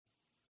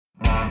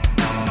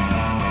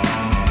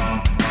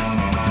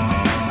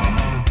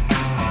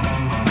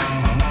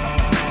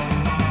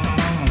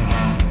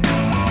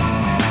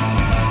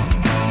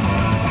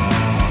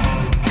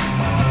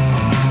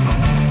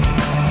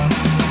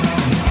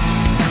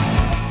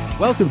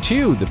Welcome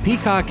to the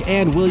Peacock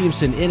and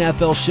Williamson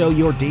NFL Show,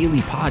 your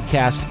daily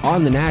podcast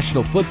on the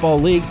National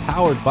Football League,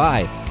 powered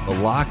by the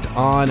Locked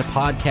On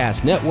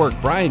Podcast Network.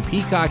 Brian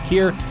Peacock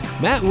here,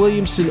 Matt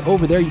Williamson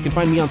over there. You can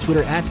find me on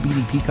Twitter at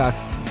BD Peacock.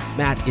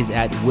 Matt is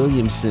at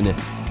Williamson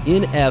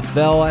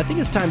NFL. I think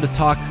it's time to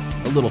talk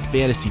a little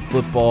fantasy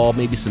football,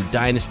 maybe some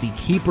Dynasty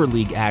Keeper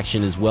League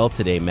action as well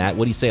today, Matt.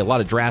 What do you say? A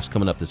lot of drafts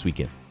coming up this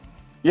weekend.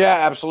 Yeah,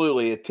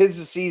 absolutely. It is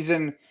the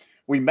season.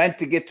 We meant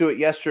to get to it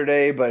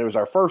yesterday, but it was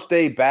our first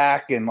day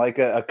back, and like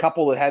a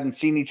couple that hadn't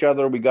seen each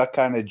other, we got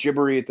kind of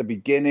gibbery at the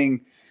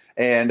beginning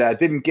and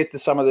didn't get to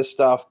some of this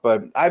stuff.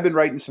 But I've been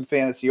writing some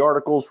fantasy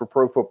articles for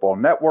Pro Football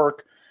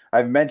Network.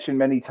 I've mentioned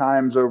many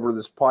times over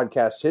this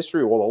podcast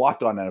history, well, the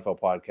Locked On NFL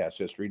podcast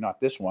history, not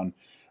this one,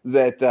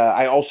 that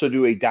I also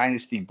do a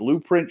Dynasty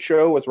Blueprint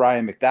show with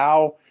Ryan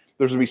McDowell.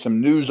 There's going to be some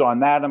news on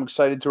that I'm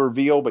excited to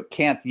reveal, but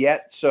can't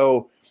yet.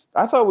 So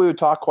I thought we would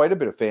talk quite a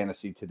bit of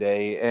fantasy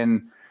today.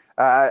 And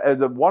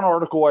the one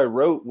article I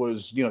wrote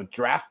was,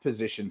 draft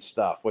position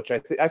stuff, which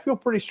I feel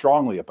pretty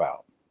strongly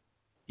about.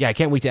 Yeah, I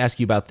can't wait to ask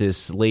you about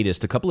this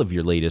latest, a couple of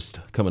your latest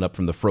coming up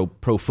from the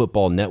Pro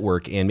Football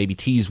Network, and maybe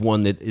tease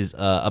one that is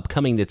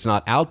upcoming that's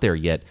not out there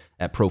yet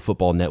at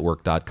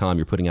profootballnetwork.com.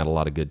 You're putting out a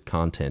lot of good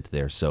content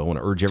there, so I want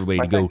to urge everybody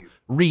to go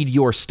read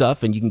your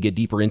stuff, and you can get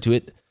deeper into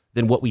it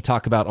than what we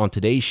talk about on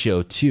today's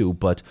show too.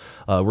 But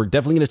we're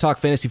definitely going to talk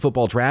fantasy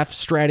football draft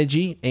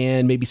strategy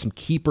and maybe some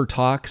keeper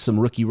talk, some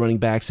rookie running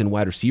backs and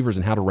wide receivers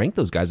and how to rank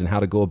those guys and how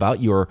to go about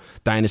your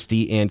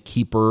dynasty and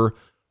keeper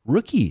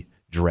rookie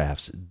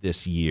drafts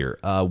this year.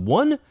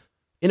 One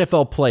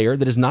NFL player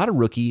that is not a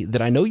rookie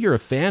that I know you're a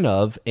fan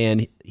of,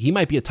 and he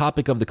might be a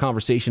topic of the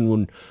conversation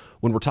when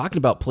we're talking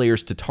about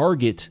players to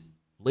target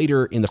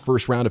later in the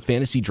first round of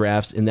fantasy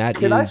drafts, and that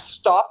Can I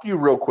stop you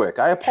real quick?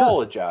 I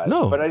apologize.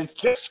 Sure. No. But I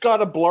just got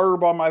a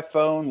blurb on my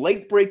phone,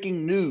 late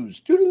breaking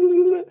news.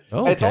 And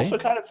it's also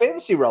kind of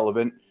fantasy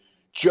relevant.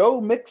 Joe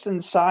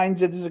Mixon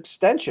signs his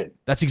extension.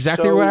 That's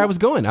exactly where I was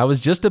going. I was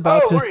just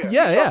about to. Were you?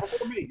 Yeah.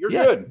 You're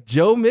good.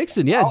 Joe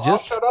Mixon. Yeah, I'll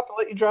shut up and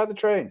let you drive the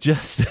train.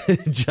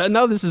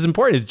 No, this is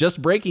important. It's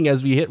just breaking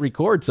as we hit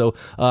record. So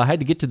I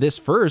had to get to this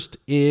first.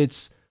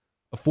 It's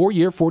a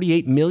 4-year,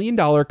 $48 million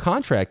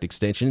contract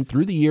extension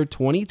through the year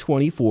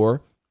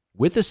 2024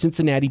 with the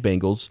Cincinnati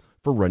Bengals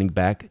for running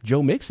back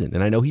Joe Mixon.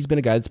 And I know he's been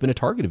a guy that's been a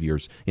target of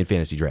yours in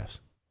fantasy drafts.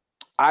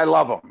 I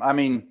love him. I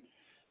mean,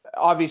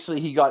 obviously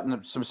he got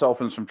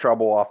himself in some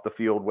trouble off the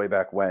field way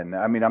back when.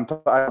 I mean, I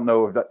don't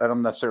know. I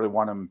don't necessarily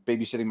want him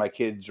babysitting my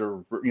kids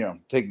or,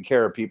 taking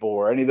care of people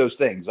or any of those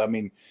things. I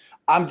mean,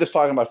 I'm just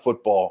talking about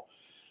football.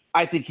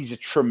 I think he's a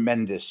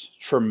tremendous,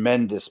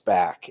 tremendous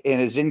back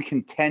and is in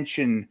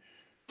contention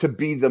to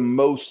be the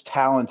most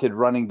talented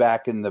running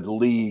back in the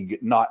league,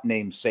 not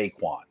named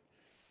Saquon.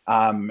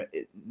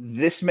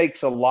 This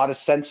makes a lot of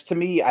sense to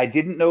me. I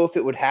didn't know if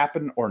it would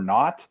happen or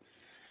not.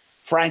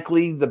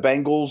 Frankly, the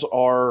Bengals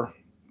are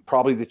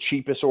probably the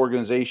cheapest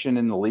organization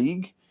in the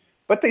league,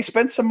 but they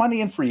spent some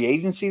money in free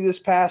agency this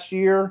past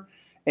year,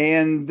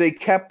 and they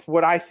kept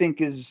what I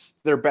think is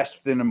their best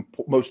and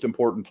most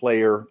important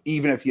player,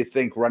 even if you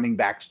think running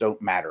backs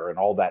don't matter and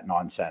all that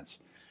nonsense.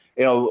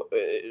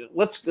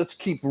 Let's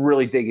keep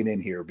really digging in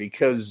here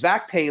because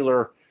Zach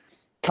Taylor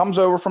comes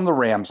over from the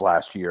Rams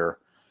last year.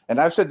 And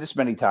I've said this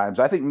many times.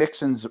 I think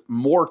Mixon's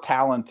more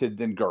talented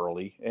than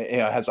Gurley,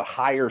 has a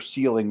higher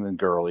ceiling than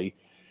Gurley.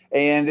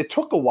 And it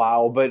took a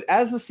while, but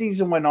as the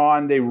season went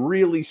on, they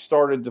really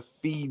started to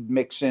feed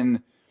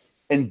Mixon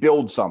and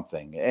build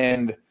something.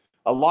 And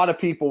a lot of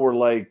people were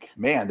like,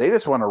 man, they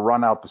just want to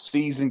run out the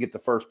season, get the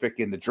first pick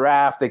in the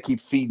draft. They keep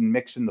feeding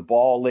Mixon the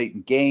ball late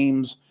in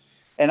games.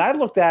 And I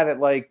looked at it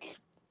like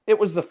it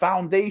was the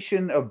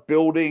foundation of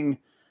building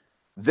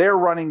their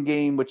running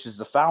game, which is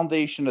the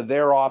foundation of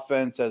their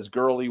offense, as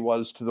Gurley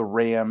was to the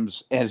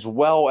Rams, as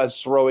well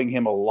as throwing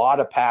him a lot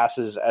of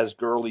passes as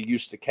Gurley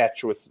used to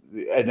catch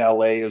in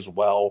LA as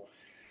well.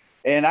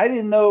 And I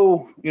didn't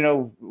know,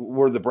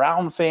 were the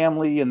Brown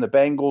family and the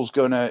Bengals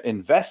going to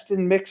invest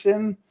in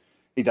Mixon?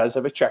 He does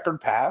have a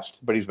checkered past,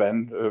 but he's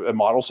been a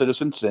model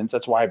citizen since.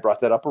 That's why I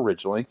brought that up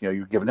originally.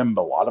 You're giving him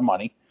a lot of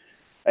money.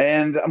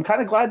 And I'm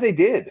kind of glad they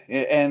did.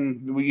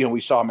 And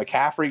we saw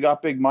McCaffrey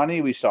got big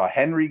money. We saw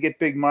Henry get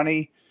big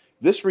money.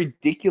 This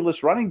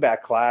ridiculous running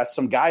back class,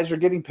 some guys are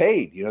getting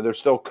paid. There's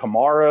still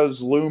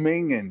Kamara's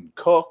looming and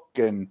Cook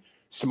and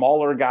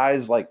smaller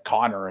guys like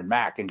Connor and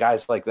Mack and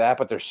guys like that.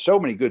 But there's so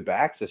many good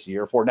backs this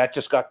year. Fournette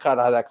just got cut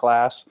out of that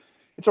class.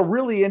 It's a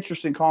really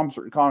interesting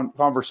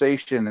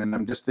conversation, and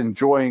I'm just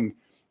enjoying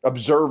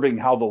observing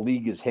how the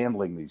league is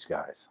handling these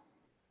guys.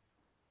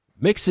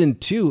 Mixon,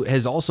 too,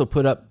 has also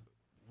put up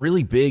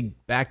really big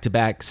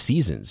back-to-back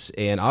seasons.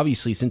 And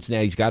obviously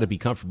Cincinnati's got to be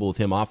comfortable with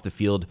him off the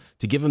field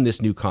to give him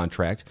this new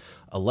contract.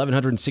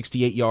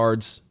 1,168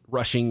 yards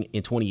rushing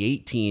in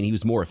 2018. He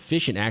was more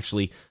efficient,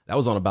 actually. That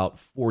was on about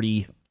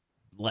 40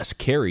 less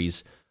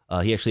carries.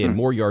 He actually had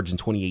more yards in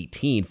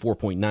 2018,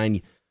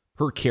 4.9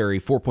 per carry,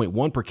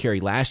 4.1 per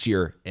carry last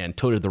year, and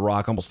toted the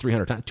rock almost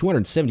 300 times,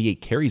 278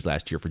 carries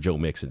last year for Joe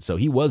Mixon. So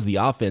he was the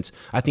offense.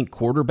 I think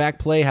quarterback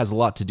play has a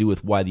lot to do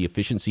with why the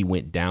efficiency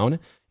went down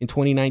in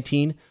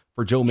 2019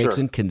 for Joe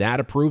Mixon. Sure. Can that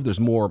improve?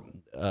 There's more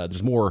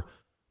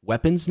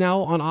weapons now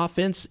on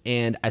offense,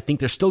 and I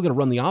think they're still going to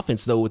run the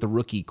offense, though, with a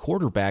rookie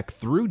quarterback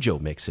through Joe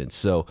Mixon.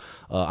 So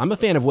I'm a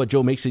fan of what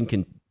Joe Mixon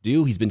can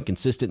do. He's been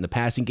consistent in the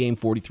passing game,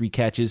 43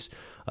 catches,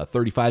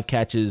 35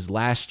 catches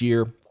last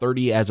year,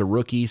 30 as a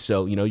rookie.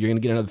 So, you're going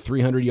to get another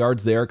 300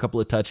 yards there, a couple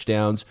of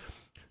touchdowns,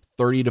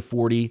 30 to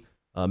 40,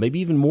 maybe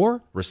even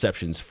more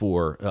receptions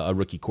for a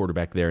rookie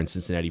quarterback there in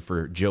Cincinnati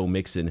for Joe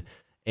Mixon.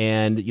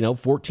 And,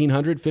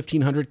 1,400,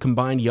 1,500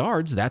 combined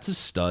yards, that's a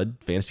stud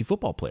fantasy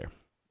football player.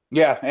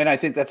 Yeah, and I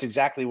think that's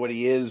exactly what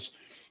he is.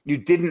 You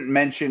didn't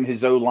mention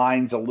his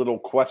O-line's a little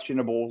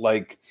questionable.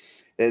 Like,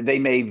 they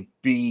may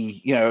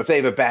be, if they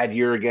have a bad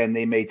year again,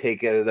 they may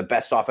take the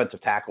best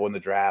offensive tackle in the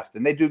draft.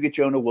 And they do get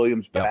Jonah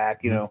Williams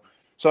back,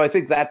 So I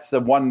think that's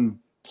the one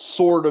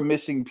sort of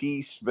missing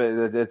piece, but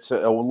it's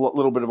a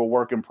little bit of a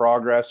work in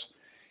progress.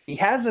 He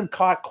hasn't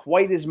caught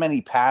quite as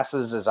many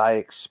passes as I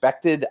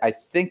expected. I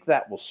think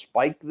that will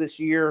spike this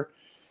year.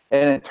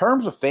 And in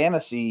terms of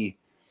fantasy,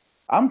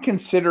 I'm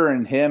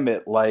considering him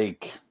at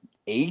like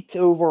 8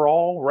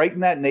 overall, right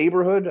in that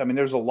neighborhood. I mean,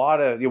 there's a lot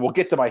of, we'll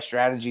get to my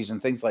strategies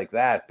and things like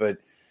that, but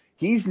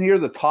he's near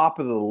the top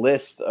of the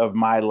list of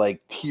my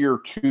like tier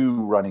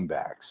 2 running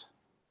backs.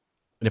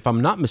 And if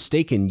I'm not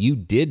mistaken, you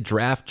did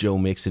draft Joe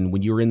Mixon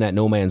when you were in that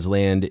no man's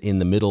land in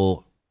the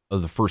middle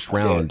of the first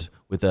round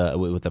with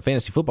a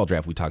fantasy football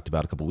draft we talked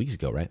about a couple weeks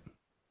ago, right?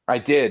 I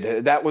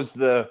did. That was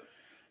the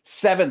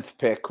 7th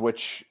pick,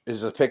 which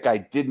is a pick I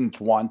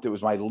didn't want. It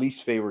was my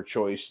least favorite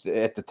choice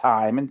at the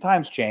time, and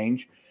times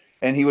change.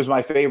 And he was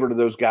my favorite of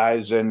those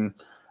guys. And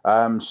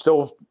I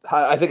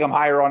think I'm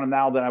higher on him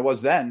now than I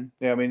was then.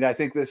 I mean, I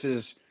think this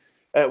is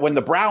when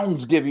the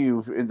Browns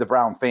the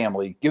Brown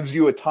family gives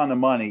you a ton of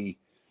money.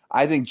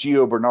 I think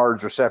Gio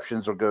Bernard's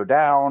receptions will go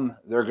down.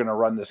 They're going to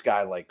run this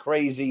guy like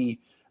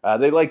crazy.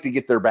 They like to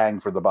get their bang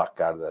for the buck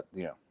out of that,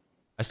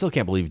 I still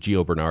can't believe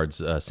Gio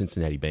Bernard's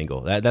Cincinnati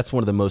Bengal. That's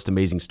one of the most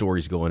amazing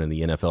stories going in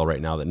the NFL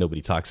right now that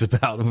nobody talks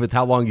about with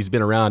how long he's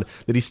been around,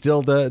 that he's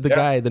still the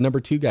guy, the number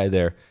 2 guy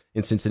there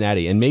in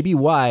Cincinnati. And maybe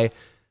why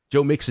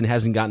Joe Mixon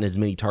hasn't gotten as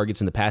many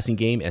targets in the passing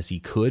game as he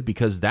could,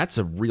 because that's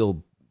a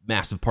real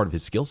massive part of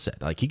his skill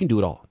set. Like, he can do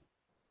it all.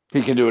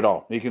 He can do it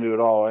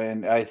all.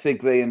 And I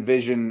think they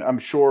envision, I'm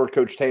sure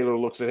Coach Taylor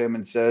looks at him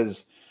and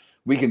says,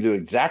 we can do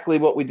exactly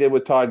what we did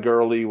with Todd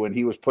Gurley when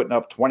he was putting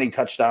up 20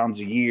 touchdowns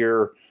a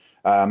year.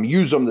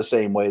 Use them the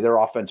same way. Their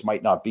offense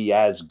might not be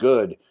as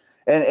good.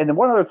 And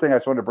one other thing I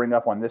just wanted to bring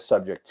up on this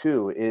subject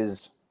too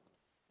is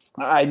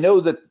I know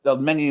that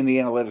many in the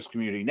analytics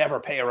community never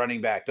pay a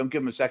running back. Don't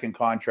give him a second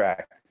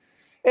contract.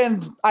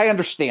 And I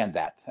understand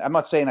that. I'm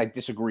not saying I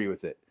disagree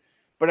with it.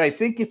 But I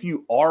think if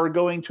you are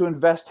going to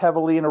invest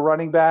heavily in a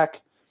running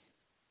back,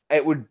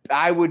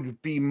 I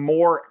would be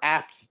more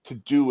apt to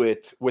do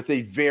it with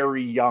a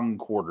very young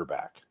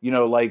quarterback.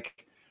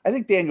 Like I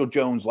think Daniel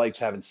Jones likes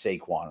having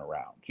Saquon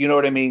around. You know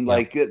what I mean? Yeah.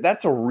 Like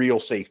that's a real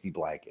safety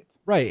blanket.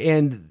 Right.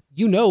 And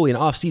in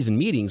off-season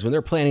meetings, when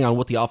they're planning on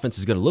what the offense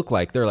is going to look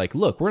like, they're like,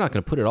 look, we're not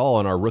going to put it all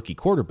on our rookie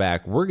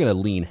quarterback. We're going to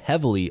lean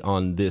heavily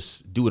on this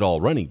do-it-all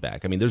running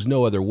back. I mean, there's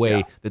no other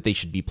way that they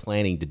should be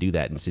planning to do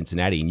that in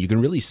Cincinnati. And you can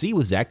really see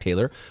with Zach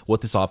Taylor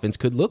what this offense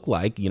could look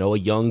like, a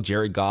young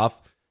Jared Goff,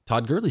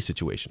 Todd Gurley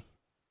situation.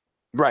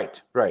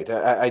 Right.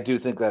 I do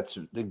think that's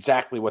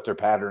exactly what they're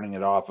patterning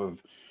it off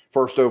of.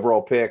 First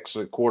overall picks,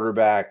 a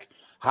quarterback,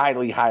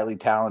 highly, highly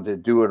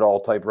talented,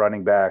 do-it-all type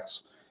running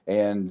backs.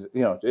 And,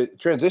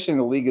 transitioning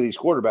the league of these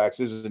quarterbacks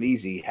isn't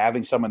easy.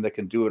 Having someone that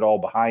can do it all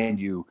behind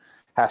you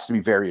has to be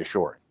very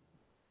assuring.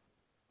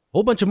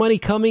 Whole bunch of money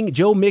coming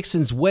Joe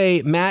Mixon's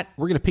way. Matt,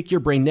 we're going to pick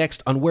your brain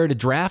next on where to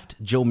draft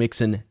Joe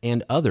Mixon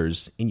and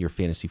others in your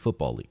fantasy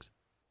football leagues.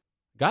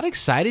 Got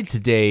excited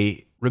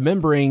today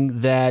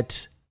remembering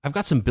that I've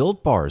got some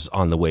Built Bars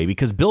on the way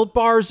because Built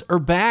Bars are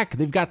back.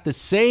 They've got the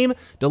same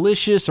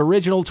delicious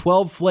original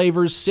 12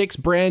 flavors, 6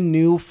 brand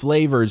new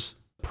flavors.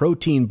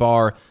 Protein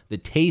bar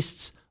that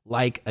tastes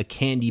like a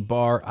candy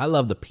bar. I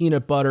love the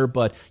peanut butter,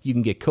 but you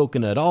can get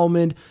coconut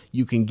almond.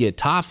 You can get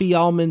toffee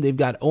almond. They've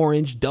got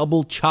orange,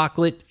 double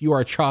chocolate. If you are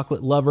a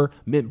chocolate lover,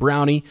 mint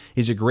brownie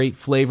is a great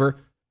flavor.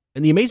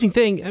 And the amazing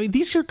thing,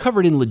 these are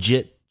covered in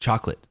legit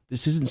chocolate.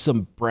 This isn't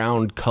some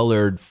brown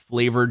colored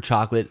flavored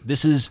chocolate.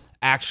 This is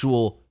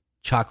actual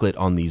chocolate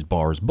on these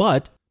bars.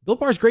 But Built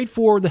Bar is great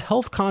for the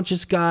health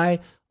conscious guy.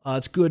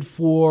 It's good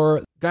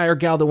for guy or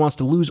gal that wants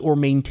to lose or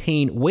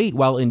maintain weight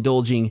while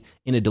indulging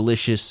in a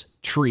delicious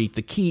treat.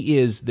 The key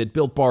is that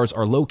Built Bars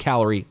are low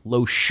calorie,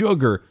 low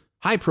sugar,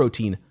 high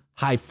protein,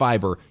 high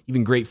fiber,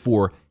 even great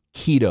for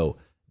keto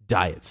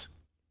diets.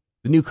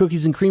 The new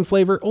cookies and cream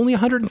flavor, only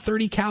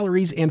 130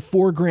 calories and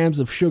 4 grams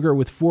of sugar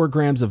with 4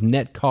 grams of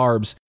net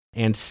carbs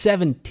and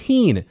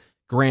 17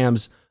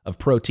 grams of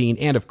protein.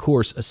 And of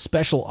course, a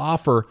special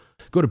offer.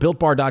 Go to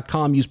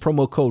BuiltBar.com, use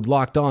promo code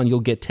LOCKEDON. You'll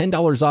get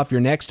 $10 off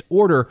your next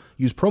order.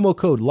 Use promo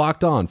code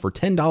LOCKEDON for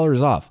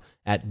 $10 off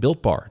at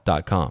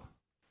BuiltBar.com.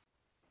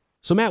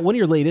 So, Matt, one of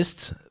your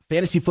latest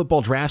fantasy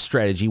football draft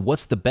strategy,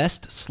 what's the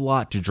best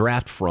slot to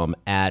draft from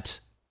at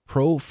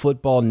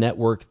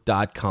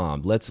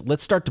ProFootballNetwork.com?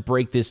 Let's start to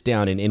break this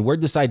down. And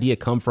where'd this idea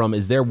come from?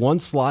 Is there one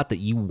slot that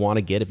you want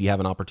to get if you have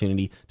an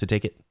opportunity to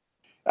take it?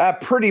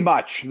 Pretty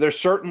much. There's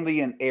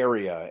certainly an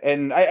area.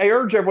 And I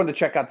urge everyone to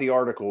check out the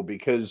article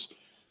because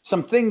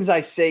some things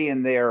I say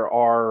in there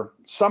are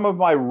some of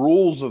my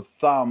rules of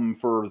thumb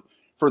for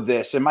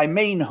this. In my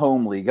main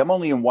home league, I'm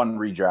only in one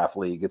redraft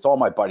league. It's all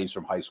my buddies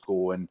from high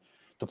school. And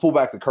to pull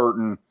back the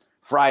curtain,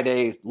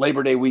 Friday,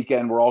 Labor Day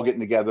weekend, we're all getting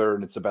together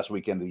and it's the best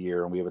weekend of the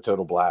year and we have a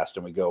total blast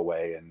and we go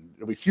away and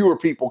there'll be fewer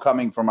people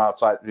coming from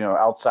outside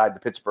the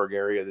Pittsburgh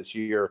area this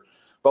year,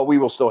 but we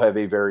will still have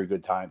a very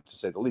good time to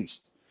say the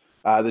least.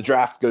 The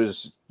draft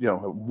goes,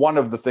 one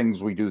of the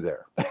things we do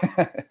there.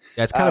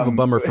 That's kind of a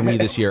bummer for me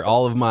this year.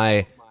 All of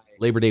my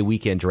Labor Day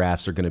weekend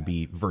drafts are going to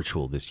be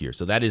virtual this year.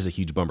 So that is a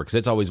huge bummer because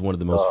it's always one of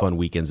the most fun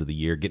weekends of the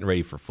year. Getting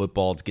ready for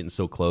football. It's getting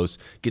so close.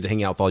 Get to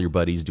hang out with all your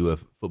buddies, do a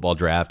football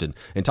draft, and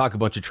talk a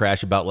bunch of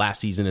trash about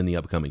last season and the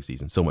upcoming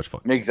season. So much fun.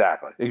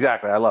 Exactly.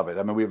 I love it.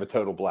 I mean, we have a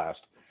total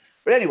blast.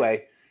 But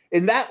anyway,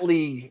 in that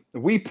league,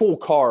 we pull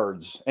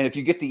cards. And if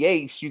you get the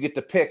ace, you get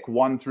to pick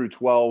 1 through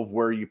 12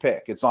 where you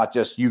pick. It's not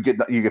just you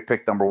get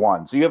picked number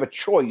 1. So you have a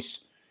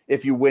choice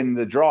if you win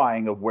the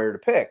drawing of where to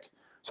pick.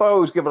 So I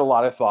always give it a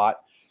lot of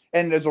thought.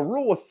 And as a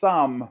rule of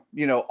thumb,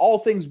 all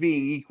things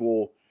being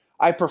equal,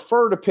 I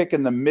prefer to pick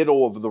in the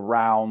middle of the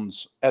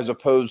rounds as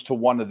opposed to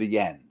one of the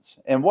ends.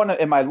 And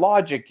my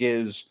logic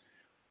is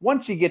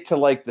once you get to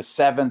like the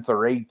 7th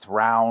or 8th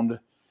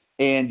round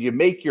and you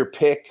make your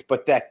pick,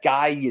 but that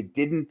guy you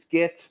didn't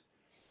get,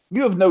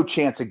 you have no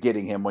chance of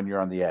getting him when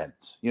you're on the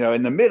ends.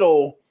 In the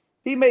middle,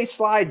 he may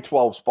slide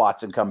 12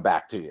 spots and come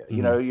back to you.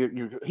 Mm-hmm.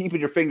 You're keeping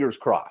your fingers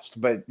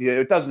crossed, but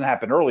it doesn't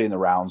happen early in the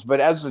rounds. But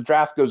as the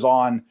draft goes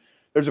on,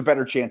 there's a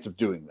better chance of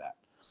doing that.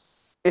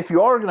 If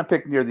you are going to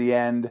pick near the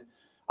end,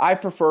 I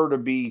prefer to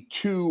be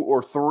 2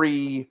 or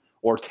 3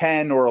 or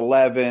 10 or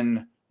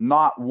 11,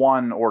 not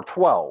 1 or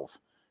 12,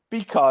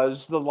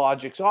 because the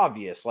logic's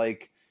obvious.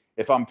 Like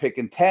if I'm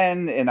picking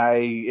 10 and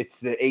it's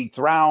the 8th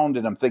round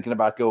and I'm thinking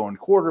about going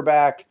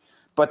quarterback,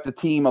 but the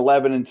team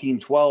 11 and team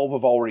 12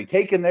 have already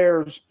taken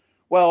theirs,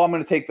 well, I'm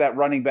going to take that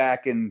running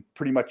back and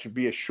pretty much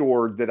be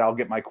assured that I'll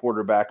get my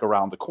quarterback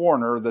around the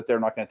corner, that they're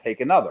not going to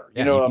take another.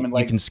 Yeah,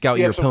 you can scout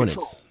your opponents.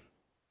 Control.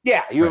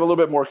 Yeah, you have a little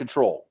bit more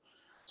control.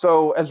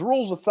 So as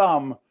rules of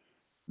thumb,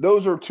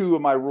 those are 2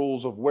 of my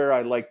rules of where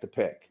I like to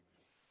pick.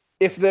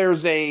 If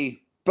there's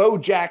a Bo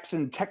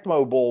Jackson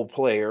Tecmo Bowl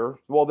player,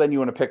 well, then you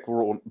want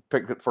to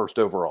pick it first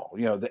overall,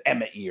 the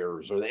Emmett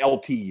years or the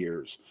LT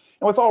years.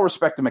 And with all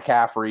respect to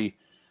McCaffrey,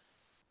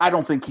 I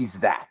don't think he's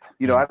that.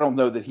 I don't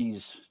know that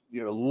he's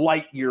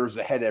light years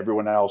ahead of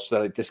everyone else,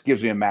 that it just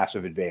gives me a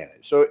massive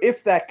advantage. So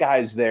if that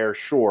guy's there,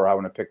 sure, I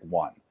want to pick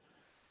 1.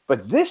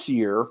 But this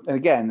year, and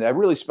again, I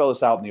really spell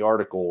this out in the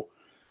article,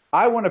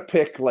 I want to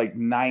pick like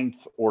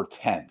 9th or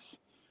 10th.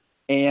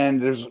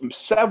 And there's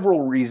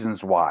several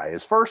reasons why.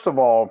 Is first of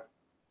all,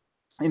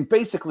 in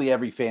basically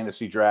every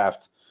fantasy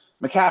draft,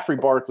 McCaffrey,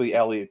 Barkley,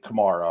 Elliott,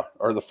 Kamara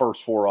are the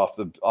first 4 off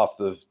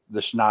the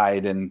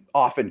schneid, and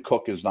often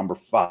Cook is number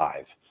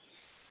 5.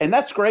 And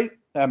that's great.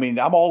 I mean,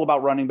 I'm all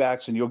about running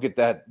backs, and you'll get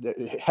that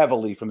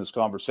heavily from this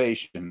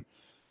conversation.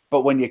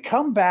 But when you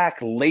come back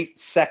late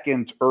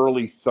 2nd,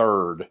 early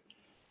 3rd,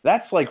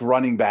 that's like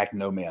running back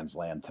no man's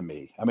land to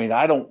me. I mean,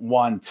 I don't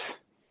want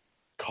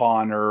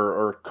Connor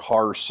or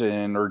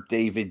Carson or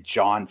David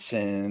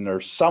Johnson or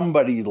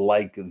somebody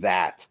like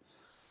that.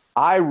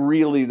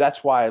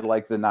 That's why I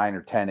like the 9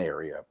 or 10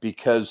 area,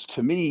 because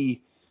to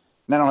me,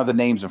 and I don't have the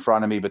names in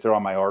front of me, but they're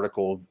on my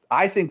article,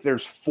 I think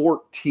there's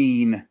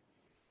 14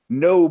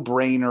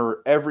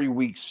 no-brainer every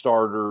week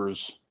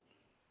starters,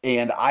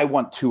 and I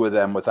want 2 of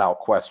them without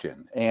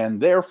question. And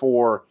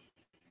therefore,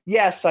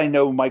 yes, I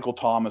know Michael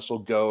Thomas will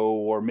go,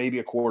 or maybe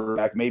a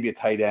quarterback, maybe a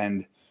tight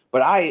end,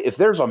 but if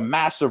there's a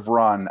massive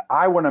run,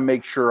 I want to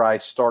make sure I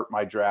start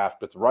my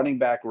draft with running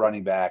back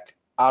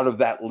out of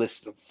that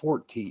list of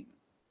 14.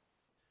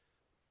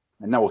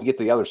 And now we'll get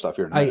to the other stuff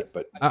here in a minute.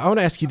 But I want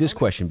to ask you this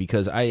question,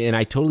 because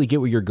I totally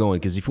get where you're going.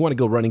 Because if you want to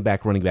go running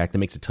back, that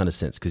makes a ton of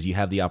sense, because you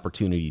have the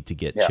opportunity to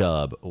get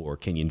Chubb or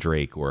Kenyon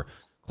Drake or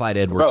Clyde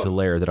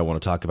Edwards-Helaire that I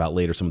want to talk about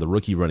later. Some of the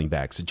rookie running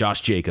backs,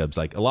 Josh Jacobs,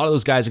 like a lot of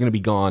those guys are going to be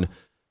gone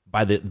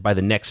by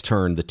the next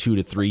turn, the 2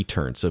 to 3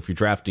 turn. So if you're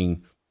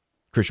drafting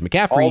Christian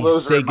McCaffrey,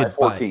 say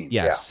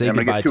goodbye. Say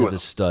goodbye to the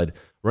stud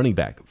running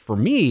back. For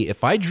me,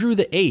 if I drew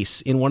the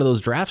ace in one of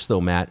those drafts, though,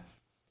 Matt,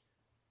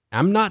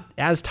 I'm not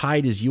as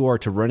tied as you are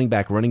to running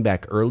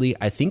back early.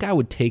 I think I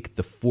would take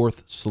the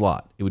 4th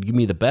slot. It would give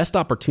me the best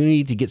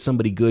opportunity to get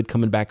somebody good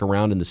coming back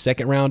around in the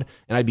 2nd round,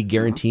 and I'd be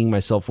guaranteeing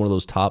myself one of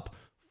those top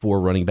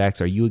 4 running backs.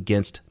 Are you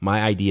against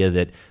my idea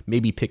that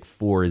maybe pick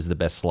 4 is the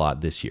best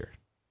slot this year?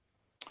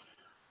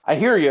 I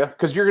hear you,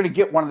 because you're going to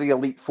get one of the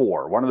elite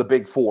 4, one of the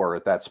big 4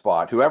 at that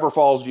spot. Whoever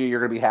falls to you, you're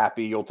going to be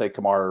happy. You'll take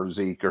Kamara or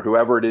Zeke or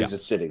whoever it is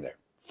that's sitting there.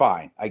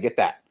 Fine, I get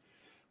that.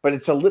 But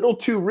it's a little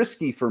too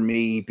risky for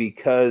me,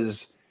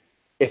 because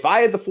If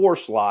I had the 4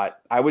 slot,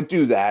 I would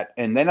do that.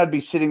 And then I'd be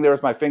sitting there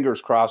with my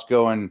fingers crossed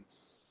going,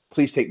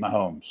 please take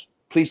Mahomes.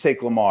 Please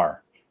take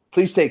Lamar.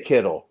 Please take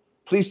Kittle.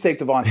 Please take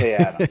Devontae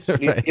Adams.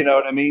 Right. You know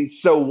what I mean?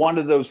 So one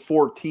of those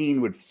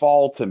 14 would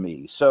fall to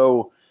me.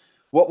 So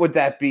what would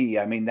that be?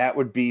 I mean, that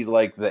would be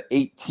like the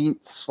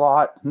 18th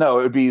slot. No,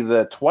 it would be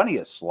the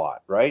 20th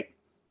slot, right?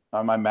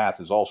 My math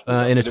is all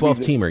in a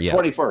 12-teamer, yeah.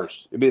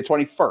 21st. It'd be the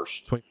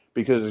 21st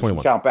because if you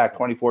 21. count back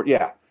 24.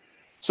 Yeah.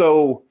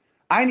 So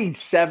I need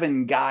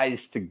 7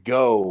 guys to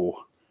go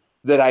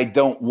that I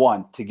don't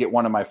want to get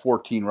one of my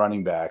 14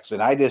 running backs.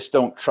 And I just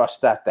don't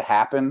trust that to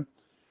happen.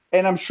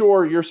 And I'm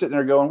sure you're sitting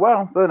there going,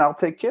 well, then I'll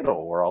take Kittle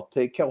or I'll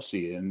take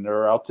Kelsey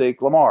or I'll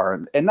take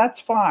Lamar. And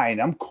that's fine.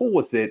 I'm cool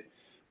with it.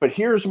 But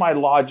here's my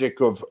logic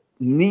of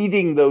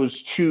needing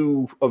those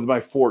 2 of my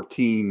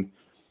 14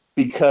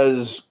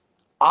 because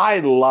I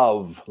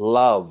love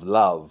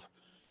the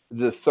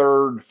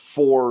 3rd,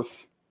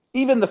 4th,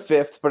 even the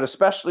 5th, but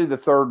especially the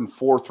 3rd and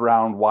 4th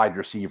round wide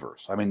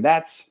receivers. I mean,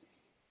 that's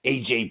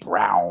A.J.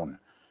 Brown,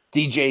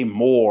 DJ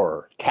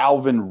Moore,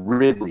 Calvin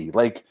Ridley,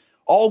 like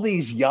all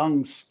these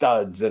young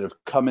studs that have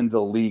come into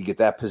the league at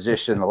that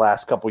position the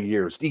last couple of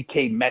years,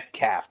 DK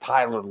Metcalf,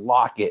 Tyler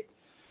Lockett.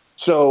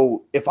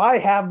 So if I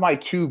have my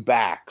 2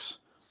 backs,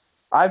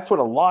 I've put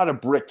a lot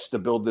of bricks to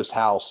build this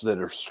house that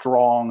are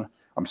strong.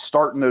 I'm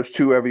starting those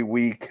 2 every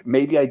week.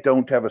 Maybe I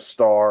don't have a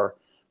star,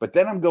 but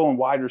then I'm going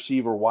wide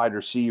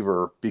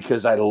receiver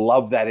because I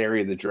love that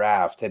area of the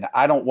draft. And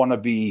I don't want to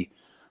be,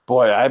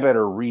 boy, I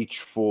better reach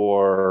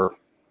for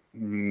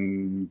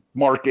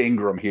Mark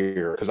Ingram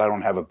here because I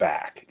don't have a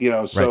back, you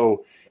know.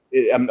 So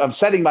right. I'm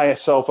setting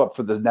myself up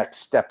for the next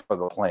step of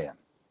the plan.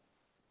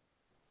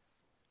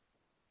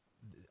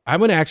 I'm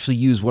going to actually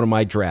use one of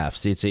my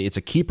drafts. It's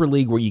a keeper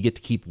league where you get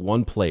to keep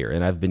one player,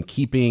 and I've been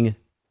keeping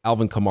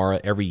Alvin Kamara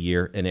every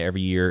year, and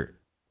every year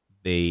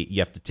you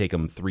have to take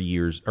him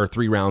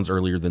 3 rounds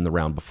earlier than the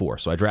round before.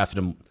 So I drafted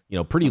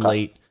him, pretty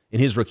late in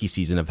his rookie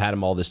season. I've had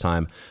him all this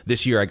time.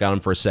 This year I got him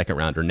for a second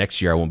rounder.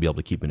 Next year I won't be able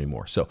to keep him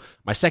anymore. So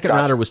my second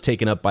rounder was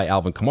taken up by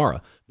Alvin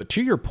Kamara. But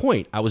to your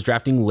point, I was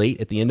drafting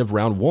late at the end of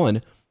round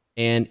 1,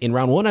 and in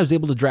round 1 I was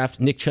able to draft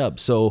Nick Chubb.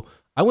 So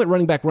I went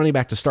running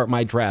back to start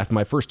my draft.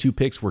 My first 2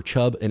 picks were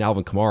Chubb and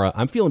Alvin Kamara.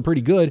 I'm feeling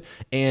pretty good.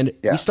 And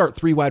we start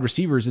 3 wide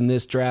receivers in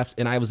this draft,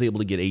 and I was able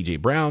to get A.J.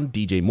 Brown,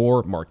 DJ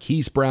Moore,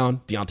 Marquise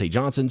Brown, Deontay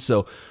Johnson.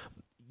 So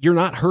you're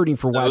not hurting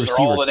for wide receivers. Those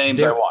are all the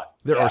names I want.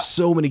 There are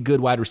so many good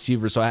wide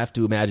receivers, so I have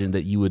to imagine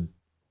that you would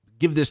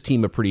give this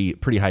team a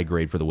pretty high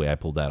grade for the way I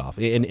pulled that off.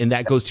 And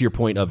that goes to your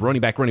point of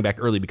running back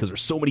early because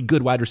there's so many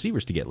good wide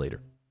receivers to get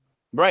later.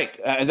 Right.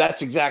 And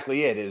that's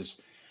exactly it.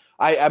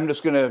 I'm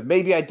just going to –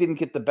 maybe I didn't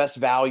get the best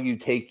value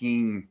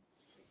taking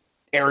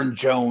Aaron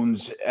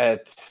Jones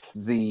at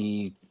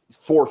the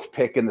 4th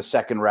pick in the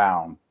 2nd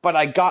round, but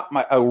I got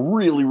a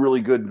really, really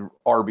good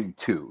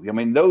RB2. I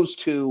mean, those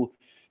 2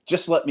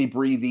 just let me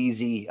breathe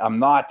easy. I'm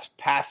not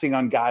passing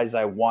on guys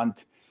I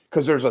want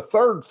because there's a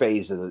 3rd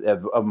phase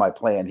of my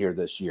plan here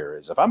this year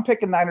is if I'm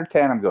picking 9 or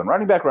 10, I'm going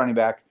running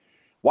back,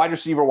 wide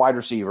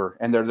receiver,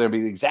 and they're going to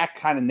be the exact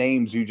kind of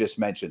names you just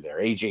mentioned there,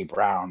 A.J.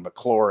 Brown,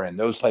 McLaurin,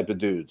 those type of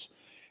dudes.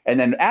 And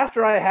then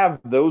after I have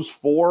those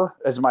 4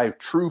 as my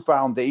true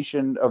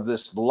foundation of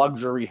this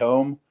luxury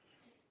home,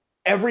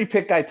 every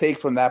pick I take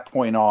from that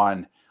point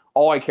on,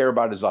 all I care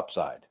about is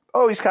upside.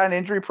 Oh, he's kind of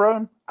injury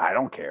prone. I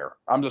don't care.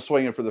 I'm just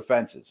swinging for the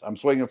fences. I'm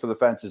swinging for the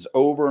fences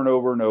over and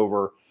over and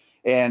over.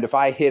 And if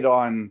I hit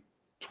on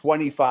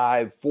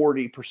 25,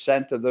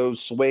 40% of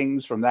those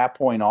swings from that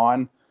point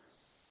on,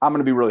 I'm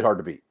going to be really hard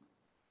to beat.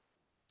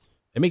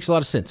 It makes a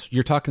lot of sense.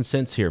 You're talking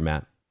sense here,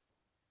 Matt.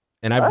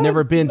 And I've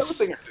never been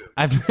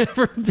adamant.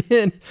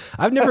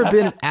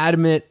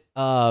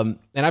 And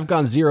I've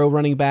gone 0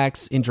 running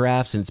backs in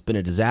drafts, and it's been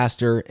a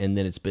disaster. And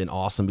then it's been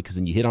awesome because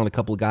then you hit on a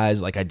couple of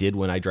guys like I did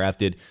when I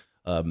drafted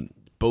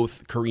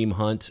both Kareem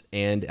Hunt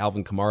and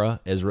Alvin Kamara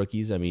as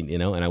rookies. I mean,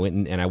 and I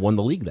went and I won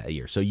the league that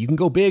year. So you can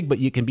go big, but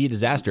you can be a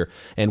disaster.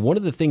 And one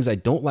of the things I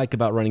don't like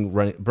about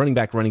running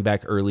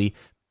back early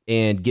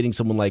and getting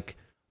someone like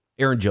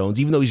Aaron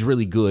Jones, even though he's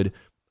really good,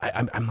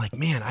 I'm like,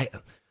 man,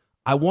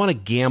 I want to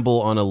gamble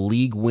on a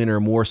league winner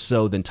more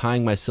so than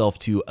tying myself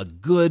to a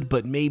good,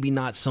 but maybe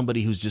not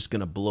somebody who's just going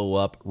to blow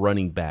up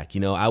running back.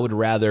 I'd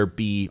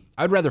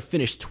rather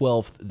finish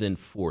 12th than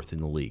 4th in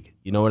the league.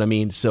 You know what I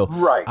mean? So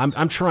right.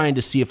 I'm trying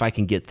to see if I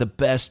can get the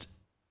best,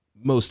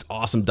 most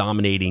awesome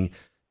dominating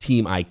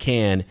team I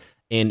can.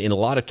 And in a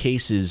lot of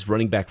cases,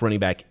 running back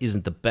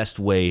isn't the best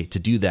way to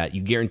do that.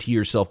 You guarantee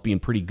yourself being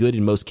pretty good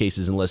in most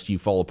cases unless you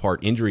fall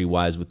apart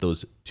injury-wise with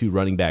those 2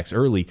 running backs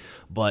early.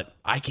 But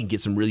I can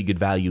get some really good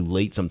value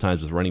late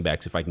sometimes with running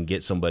backs if I can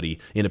get somebody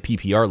in a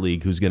PPR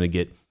league who's going to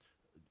get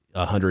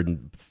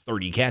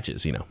 130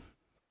 catches,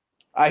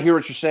 I hear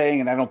what you're saying,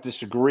 and I don't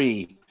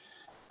disagree.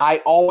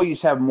 I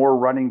always have more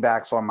running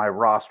backs on my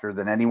roster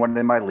than anyone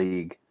in my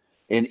league.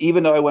 And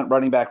even though I went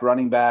running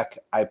back,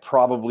 I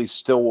probably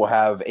still will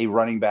have a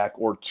running back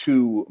or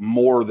 2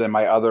 more than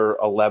my other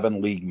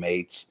 11 league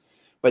mates.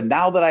 But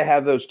now that I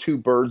have those 2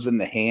 birds in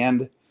the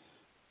hand,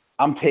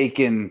 I'm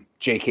taking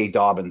J.K.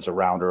 Dobbins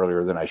around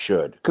earlier than I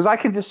should because I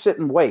can just sit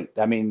and wait.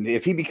 I mean,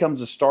 if he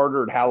becomes a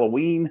starter at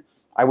Halloween,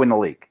 I win the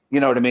league. You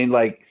know what I mean?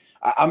 Like,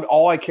 I'm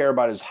all I care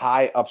about is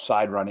high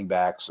upside running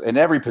backs in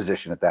every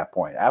position at that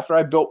point. After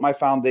I built my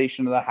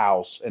foundation of the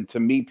house, and to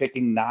me,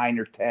 picking 9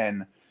 or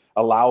 10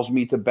 allows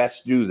me to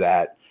best do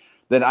that,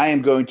 then I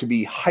am going to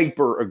be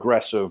hyper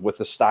aggressive with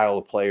the style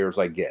of players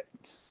I get.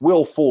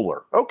 Will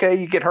Fuller. Okay,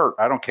 you get hurt.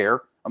 I don't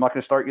care. I'm not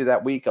going to start you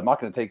that week. I'm not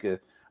going to take a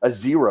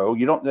 0.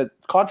 You don't,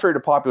 contrary to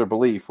popular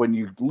belief, when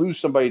you lose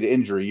somebody to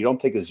injury, you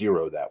don't take a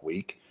 0 that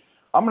week.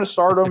 I'm going to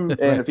start him, Right.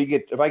 and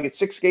if I get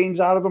 6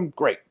 games out of him,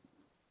 great.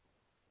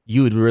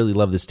 You would really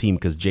love this team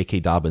because J.K.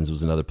 Dobbins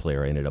was another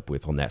player I ended up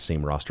with on that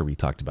same roster we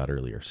talked about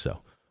earlier. So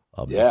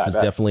this was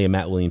definitely a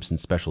Matt Williamson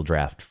special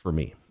draft for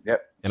me.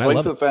 Yep. And Swing I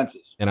love for the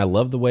fences. And I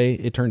love the way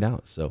it turned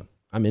out. So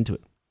I'm into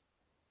it.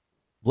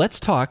 Let's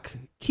talk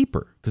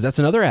keeper, because that's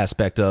another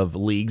aspect of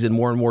leagues, and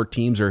more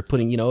teams are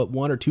putting,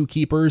 1 or 2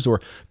 keepers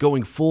or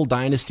going full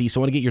dynasty. So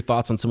I want to get your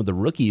thoughts on some of the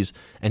rookies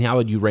and how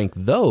would you rank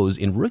those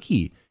in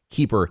rookie,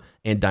 keeper,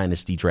 and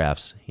dynasty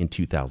drafts in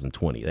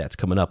 2020. That's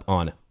coming up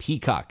on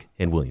Peacock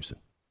and Williamson.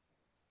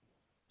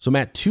 So,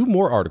 Matt, 2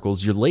 more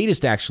articles. Your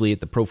latest, actually,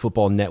 at the Pro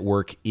Football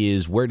Network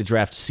is Where to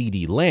Draft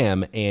CeeDee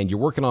Lamb, and you're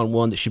working on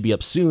one that should be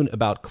up soon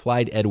about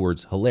Clyde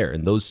Edwards-Helaire.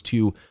 And those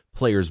 2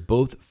 players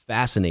both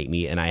fascinate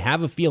me, and I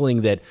have a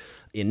feeling that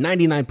in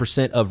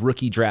 99% of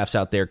rookie drafts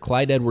out there,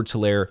 Clyde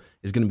Edwards-Helaire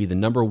is going to be the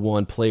number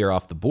 1 player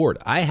off the board.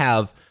 I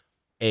have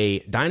a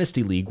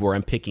dynasty league where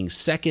I'm picking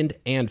 2nd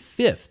and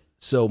 5th.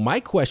 So my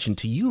question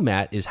to you,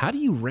 Matt, is how do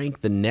you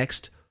rank the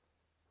next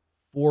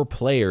 4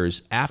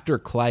 players after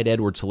Clyde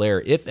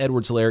Edwards-Helaire? If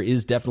Edwards-Helaire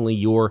is definitely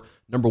your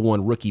number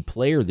 1 rookie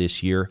player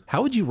this year,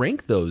 how would you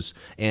rank those?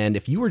 And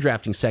if you were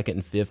drafting 2nd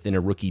and 5th in a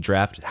rookie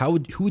draft,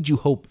 who would you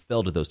hope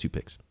fell to those 2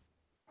 picks?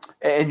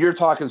 And you're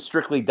talking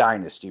strictly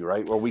dynasty,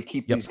 right? Where we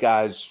keep these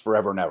guys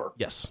forever and ever.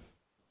 Yes.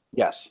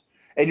 Yes.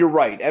 And you're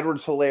right.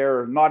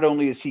 Edwards-Helaire, not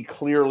only is he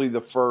clearly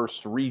the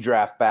first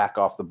redraft back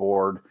off the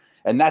board,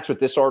 and that's what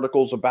this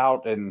article's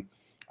about, and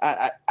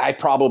I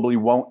probably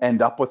won't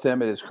end up with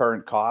him at his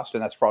current cost,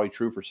 and that's probably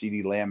true for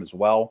CeeDee Lamb as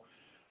well.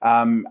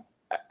 I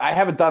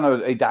haven't done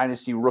a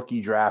dynasty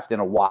rookie draft in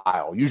a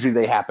while. Usually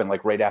they happen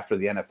like right after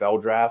the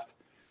NFL draft,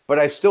 but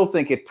I still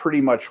think it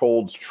pretty much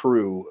holds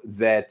true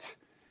that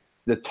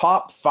the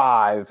top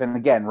 5, and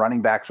again,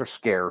 running backs are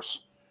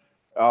scarce,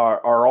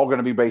 are all going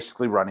to be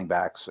basically running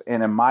backs.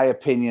 And in my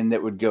opinion,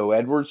 that would go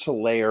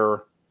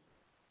Edwards-Helaire,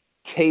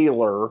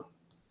 Taylor,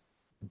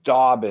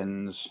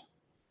 Dobbins,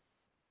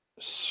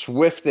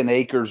 Swift, and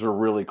Akers are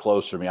really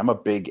close for me. I'm a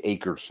big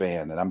Akers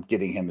fan, and I'm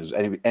getting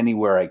him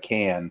anywhere I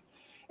can.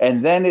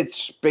 And then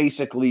it's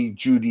basically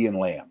Judy and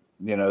Lamb.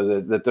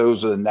 That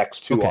those are the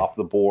next 2 off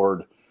the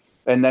board.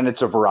 And then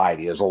it's a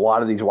variety. There's a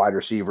lot of these wide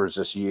receivers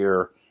this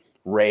year.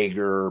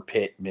 Rager,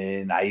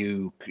 Pittman,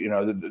 Ayuk,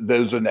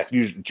 those are next.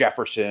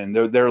 Jefferson,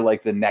 they're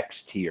like the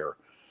next tier.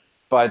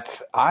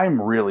 But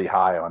I'm really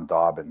high on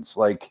Dobbins.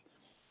 Like,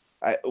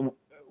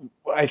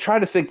 I try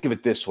to think of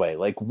it this way.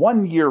 Like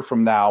 1 year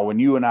from now, when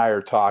you and I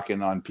are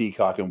talking on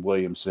Peacock and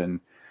Williamson,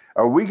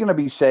 are we going to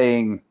be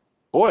saying,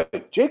 boy,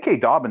 J.K.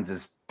 Dobbins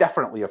is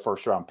definitely a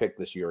first-round pick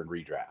this year in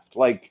redraft?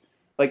 Like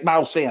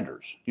Miles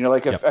Sanders.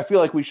 I feel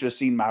like we should have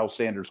seen Miles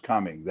Sanders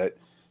coming, that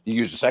you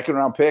use a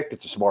second-round pick.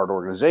 It's a smart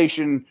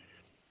organization.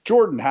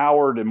 Jordan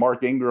Howard and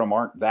Mark Ingram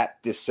aren't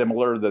that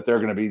dissimilar that they're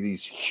going to be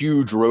these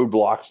huge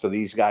roadblocks to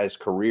these guys'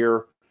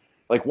 career.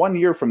 Like 1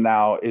 year from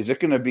now, is it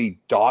going to be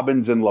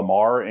Dobbins and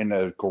Lamar in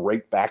a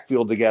great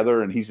backfield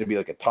together, and he's going to be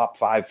like a top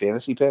 5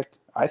 fantasy pick?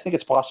 I think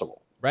it's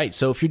possible. Right.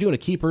 So if you're doing a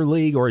keeper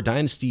league or a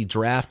dynasty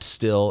draft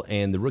still,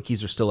 and the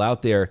rookies are still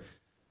out there,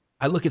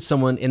 I look at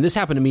someone, and this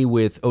happened to me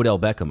with Odell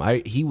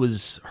Beckham. He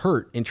was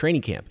hurt in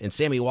training camp, and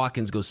Sammy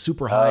Watkins goes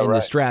super high in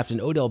this draft, and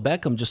Odell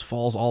Beckham just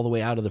falls all the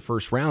way out of the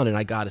first round, and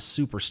I got a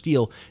super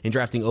steal in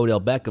drafting Odell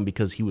Beckham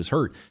because he was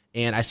hurt.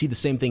 And I see the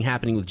same thing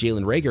happening with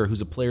Jalen Reagor, who's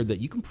a player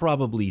that you can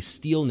probably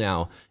steal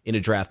now in a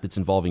draft that's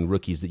involving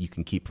rookies that you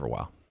can keep for a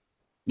while.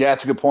 Yeah,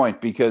 that's a good point,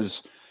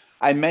 because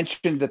I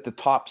mentioned that the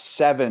top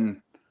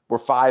 7 were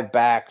 5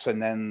 backs, and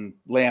then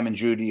Lamb and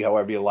Judy,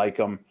 however you like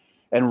them.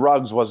 And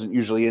Ruggs wasn't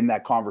usually in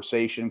that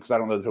conversation because I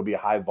don't know that he'll be a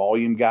high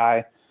volume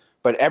guy.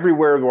 But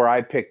everywhere where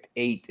I picked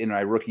 8 in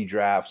my rookie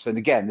drafts, and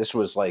again, this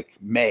was like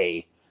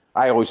May,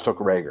 I always took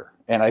Reagor.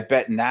 And I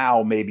bet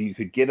now maybe you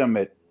could get him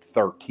at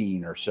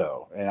 13 or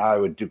so. And I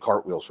would do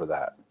cartwheels for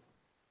that.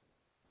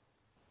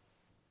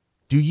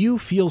 Do you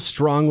feel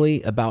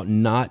strongly about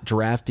not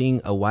drafting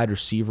a wide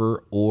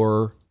receiver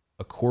or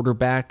a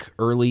quarterback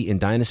early in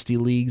dynasty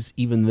leagues,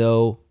 even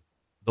though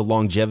the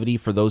longevity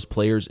for those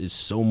players is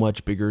so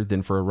much bigger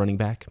than for a running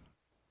back?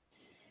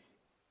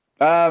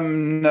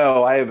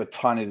 No, I have a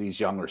ton of these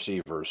young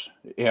receivers.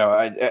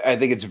 I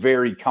think it's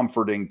very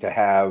comforting to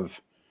have.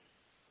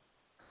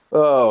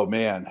 Oh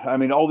man, I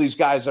mean, all these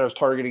guys that I was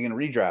targeting in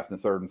redraft in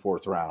the 3rd and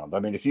 4th round. I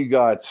mean, if you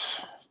got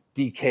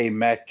DK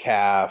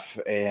Metcalf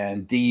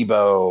and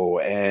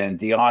Debo and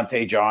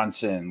Deontay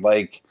Johnson,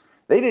 like,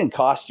 they didn't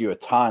cost you a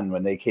ton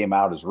when they came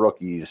out as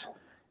rookies.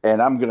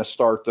 and I'm going to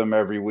start them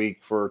every week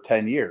for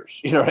 10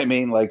 years. You know what I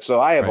mean? Like, so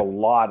I have a Right.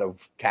 lot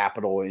of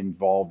capital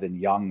involved in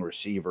young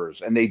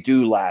receivers, and they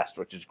do last,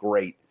 which is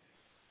great.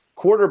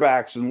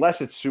 Quarterbacks,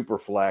 unless it's super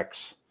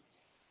flex,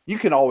 you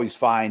can always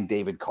find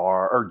David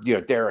Carr or,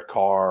 Derek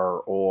Carr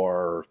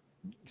or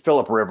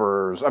Phillip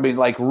Rivers. I mean,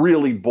 like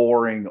really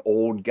boring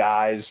old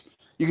guys.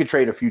 You could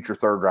trade a future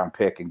third round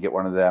pick and get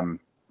one of them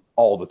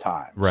all the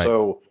time. Right.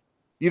 So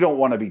you don't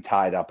want to be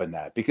tied up in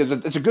that, because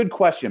it's a good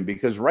question,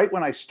 because right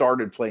when I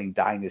started playing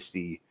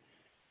Dynasty,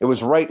 it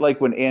was right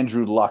like when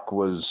Andrew Luck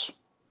was,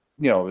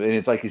 and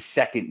it's like his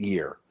second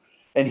year.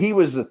 And he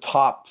was the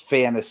top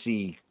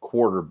fantasy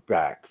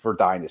quarterback for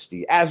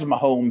Dynasty, as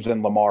Mahomes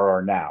and Lamar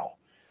are now.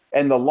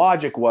 And the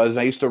logic was,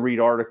 I used to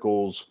read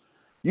articles,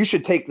 you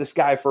should take this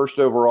guy first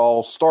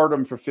overall, start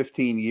him for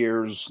 15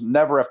 years,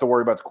 never have to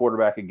worry about the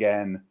quarterback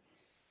again.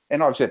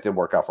 And obviously it didn't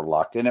work out for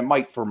Luck, and it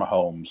might for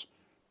Mahomes.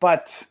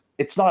 But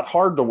it's not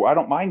hard I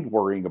don't mind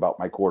worrying about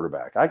my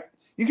quarterback.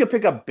 You can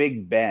pick up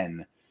Big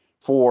Ben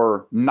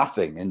for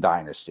nothing in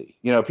Dynasty.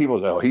 People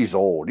go, oh, he's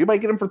old. You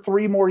might get him for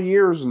 3 more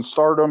years and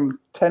start him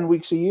 10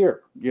 weeks a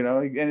year,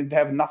 and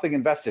have nothing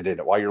invested in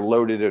it while you're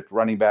loaded at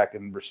running back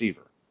and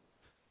receiver.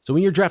 So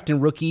when you're drafting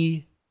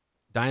rookie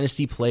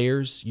Dynasty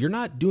players, you're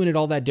not doing it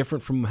all that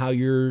different from how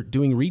you're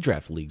doing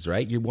redraft leagues,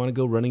 right? You want to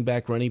go running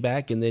back,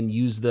 and then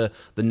use the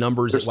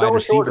numbers There's at wide still a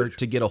receiver shortage.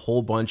 to get a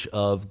whole bunch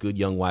of good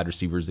young wide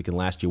receivers that can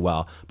last you a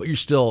while. But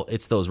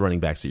it's those running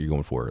backs that you're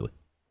going for early.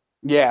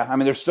 Yeah, I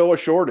mean, there's still a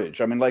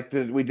shortage. I mean, like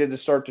we did to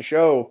start the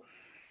show,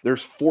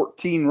 there's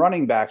 14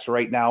 running backs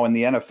right now in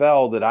the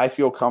NFL that I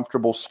feel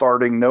comfortable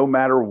starting no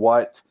matter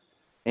what.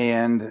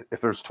 And if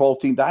there's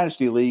 12-team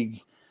Dynasty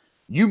League,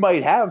 you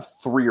might have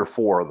 3 or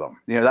 4 of them.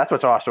 That's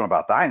what's awesome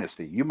about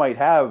Dynasty. You might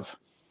have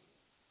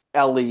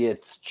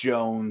Elliott,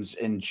 Jones,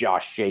 and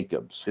Josh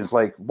Jacobs. It's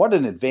like, what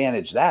an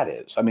advantage that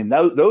is. I mean,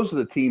 those are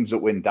the teams that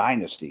win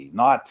Dynasty,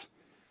 not,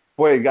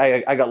 boy,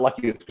 I got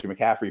lucky with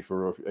McCaffrey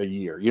for a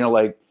year.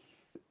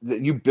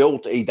 You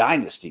built a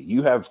dynasty.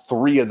 You have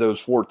 3 of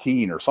those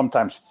 14, or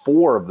sometimes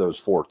 4 of those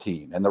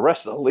 14, and the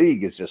rest of the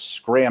league is just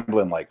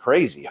scrambling like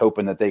crazy,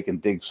 hoping that they can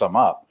dig some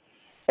up.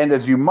 And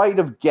as you might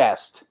have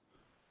guessed,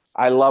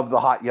 I love the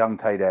hot young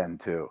tight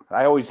end too.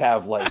 I always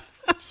have like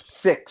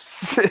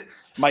 6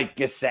 Mike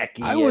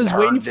Gesicki. I was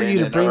waiting for you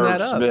to bring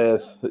that up.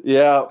 Smith.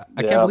 Yeah,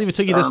 I can't believe it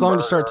took you this long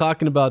to start Sternberger.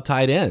 talking about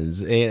tight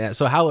ends. And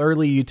so how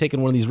early are you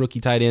taking one of these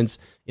rookie tight ends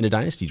in a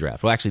dynasty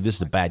draft? Well, actually, this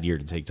is a bad year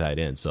to take tight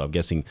ends, so I'm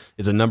guessing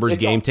it's a numbers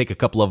game. Take a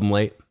couple of them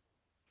late.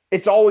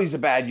 It's always a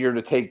bad year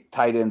to take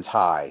tight ends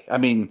high. I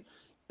mean,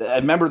 I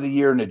remember the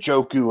year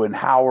Njoku and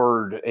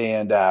Howard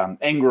and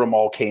Ingram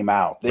all came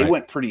out. They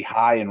went pretty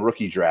high in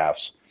rookie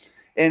drafts.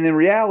 And in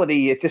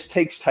reality, it just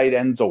takes tight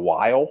ends a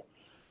while.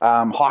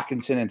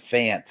 Hawkinson and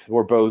Fant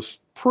were both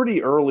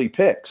pretty early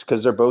picks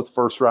because they're both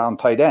first-round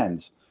tight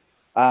ends.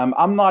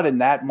 I'm not in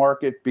that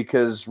market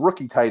because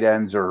rookie tight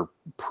ends are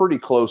pretty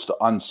close to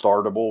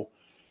unstartable.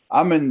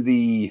 I'm in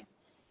the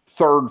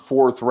 3rd,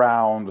 4th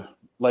round.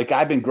 Like,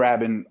 I've been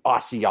grabbing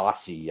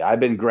Ossie. I've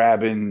been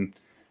grabbing,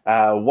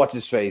 what's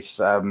his face?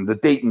 The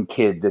Dayton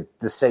kid that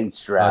the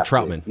Saints drafted.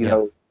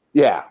 Troutman.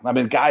 Yeah. I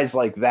mean, guys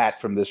like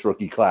that from this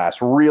rookie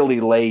class, really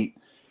late.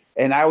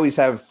 And I always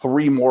have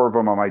 3 more of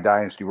them on my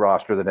dynasty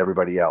roster than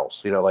everybody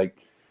else. Like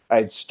I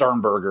had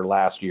Sternberger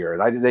last year,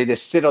 and they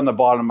just sit on the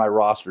bottom of my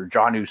roster.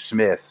 Jonnu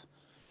Smith,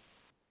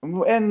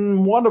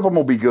 and one of them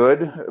will be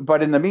good.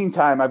 But in the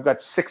meantime, I've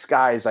got 6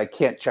 guys I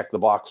can't check the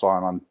box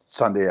on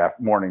Sunday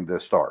morning to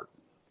start.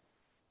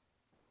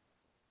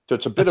 So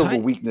it's a bit of a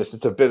weakness.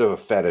 It's a bit of a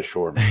fetish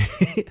for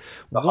me.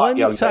 One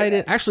tight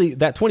end. Actually,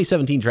 that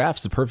 2017 draft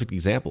is a perfect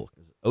example.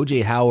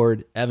 O.J.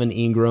 Howard, Evan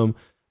Ingram,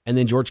 and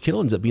then George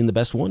Kittle ends up being the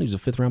best one. He was a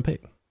 5th-round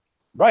pick.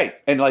 Right.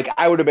 And like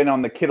I would have been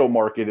on the Kittle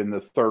market in the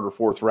 3rd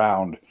or 4th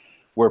round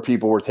where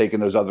people were taking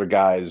those other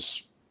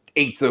guys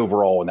 8th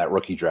overall in that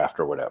rookie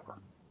draft or whatever.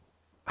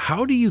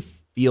 How do you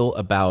feel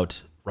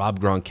about Rob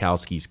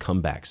Gronkowski's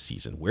comeback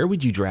season? Where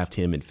would you draft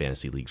him in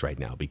fantasy leagues right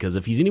now? Because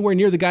if he's anywhere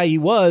near the guy he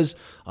was,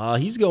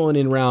 he's going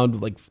in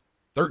round like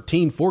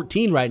 13,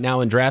 14 right now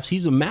in drafts.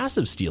 He's a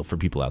massive steal for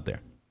people out there.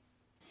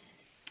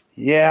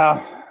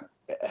 Yeah.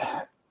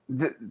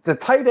 The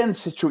tight end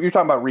situation, you're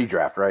talking about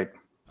redraft, right?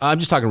 I'm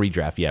just talking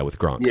redraft, yeah, with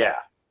Gronk. Yeah.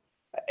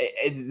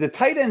 The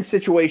tight end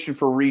situation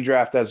for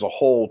redraft as a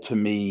whole, to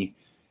me,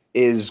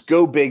 is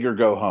go big or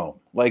go home.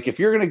 Like, if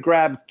you're going to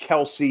grab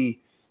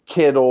Kelsey,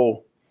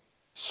 Kittle,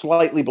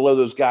 slightly below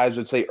those guys,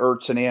 would say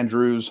Ertz and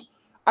Andrews,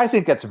 I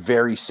think that's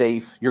very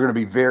safe. You're going to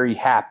be very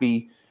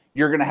happy.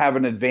 You're going to have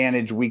an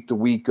advantage week to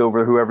week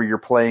over whoever you're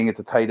playing at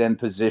the tight end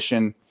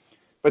position.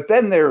 But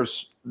then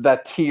there's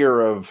that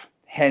tier of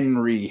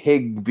Henry,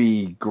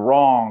 Higbee,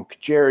 Gronk,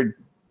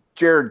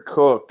 Jared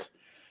Cook,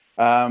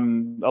 a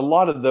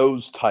lot of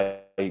those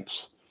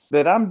types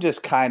that I'm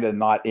just kind of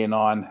not in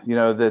on.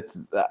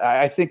 That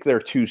I think they're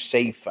too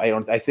safe.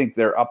 I think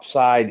their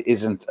upside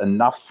isn't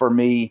enough for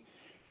me.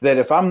 That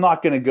if I'm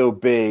not going to go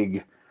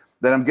big,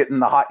 then I'm getting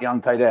the hot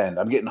young tight end.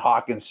 I'm getting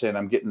Hawkinson.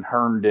 I'm getting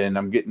Herndon.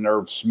 I'm getting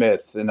Irv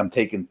Smith, and I'm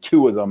taking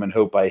 2 of them and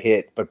hope I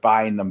hit, but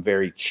buying them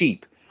very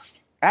cheap.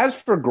 As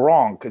for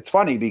Gronk, it's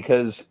funny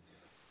because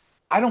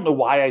I don't know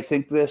why I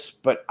think this,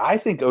 but I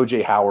think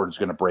OJ Howard's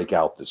going to break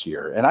out this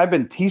year.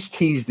 And he's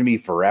teased me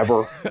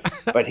forever,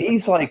 but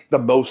he's like the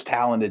most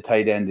talented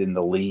tight end in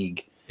the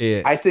league.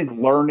 Yeah. I think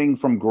learning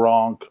from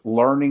Gronk,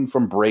 learning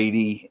from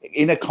Brady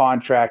in a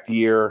contract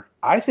year,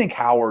 I think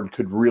Howard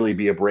could really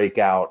be a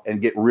breakout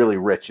and get really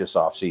rich this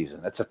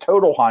offseason. That's a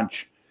total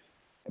hunch.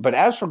 But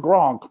as for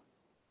Gronk,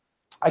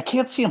 I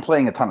can't see him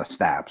playing a ton of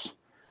snaps,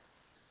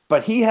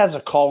 but he has a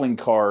calling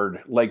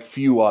card like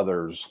few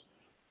others.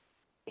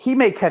 He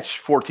may catch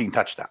 14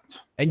 touchdowns.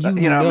 And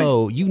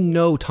you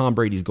know Tom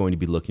Brady's going to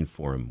be looking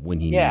for him when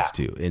he needs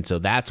to. And so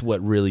that's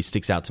what really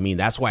sticks out to me. And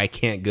that's why I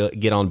can't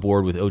get on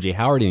board with OJ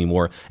Howard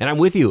anymore. And I'm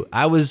with you.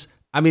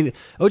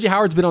 OJ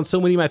Howard's been on so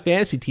many of my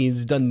fantasy teams.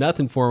 He's done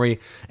nothing for me.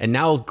 And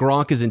now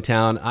Gronk is in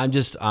town.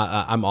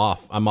 I'm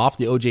off. I'm off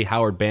the OJ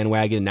Howard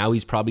bandwagon. And now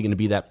he's probably going to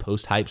be that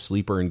post-hype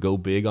sleeper and go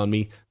big on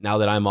me now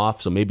that I'm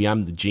off. So maybe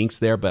I'm the jinx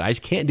there. But I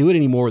just can't do it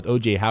anymore with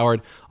OJ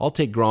Howard. I'll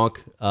take Gronk.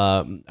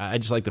 I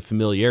just like the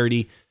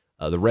familiarity.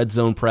 The red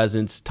zone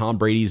presence, Tom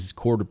Brady's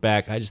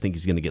quarterback. I just think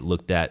he's going to get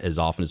looked at as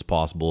often as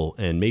possible,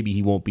 and maybe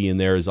he won't be in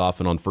there as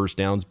often on first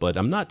downs, but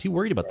I'm not too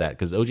worried about that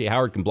because O.J.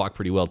 Howard can block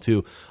pretty well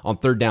too. On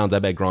third downs, I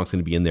bet Gronk's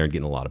going to be in there and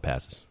getting a lot of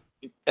passes.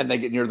 And they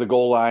get near the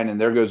goal line, and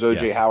there goes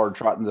O.J. Howard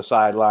trotting the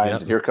sidelines,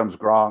 and here comes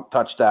Gronk,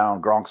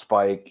 touchdown, Gronk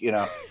spike,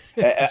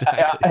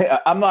 Exactly.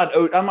 I'm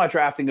not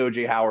drafting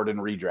O.J. Howard in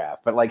redraft,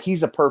 but like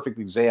he's a perfect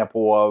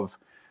example of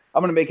I'm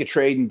going to make a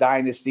trade in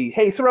Dynasty.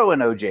 Hey, throw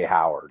in O.J.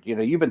 Howard.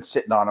 You've been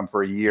sitting on him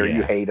for a year. Yeah.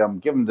 You hate him.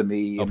 Give him to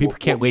me. Oh, people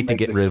can't wait to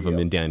get rid of him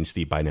in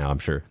Dynasty by now, I'm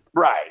sure.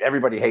 Right.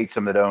 Everybody hates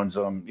him that owns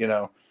him,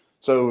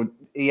 So,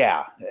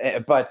 yeah.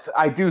 But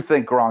I do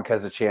think Gronk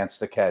has a chance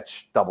to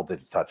catch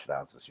double-digit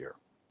touchdowns this year.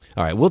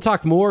 All right, we'll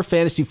talk more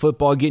fantasy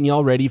football, getting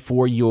y'all ready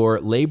for your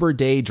Labor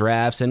Day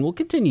drafts, and we'll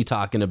continue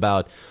talking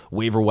about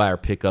waiver wire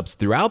pickups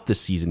throughout the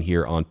season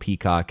here on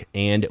Peacock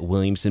and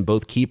Williamson,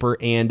 both keeper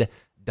and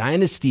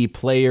Dynasty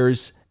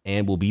players.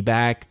 And we'll be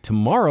back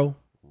tomorrow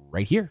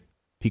right here.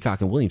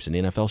 Peacock and Williamson,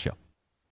 NFL Show.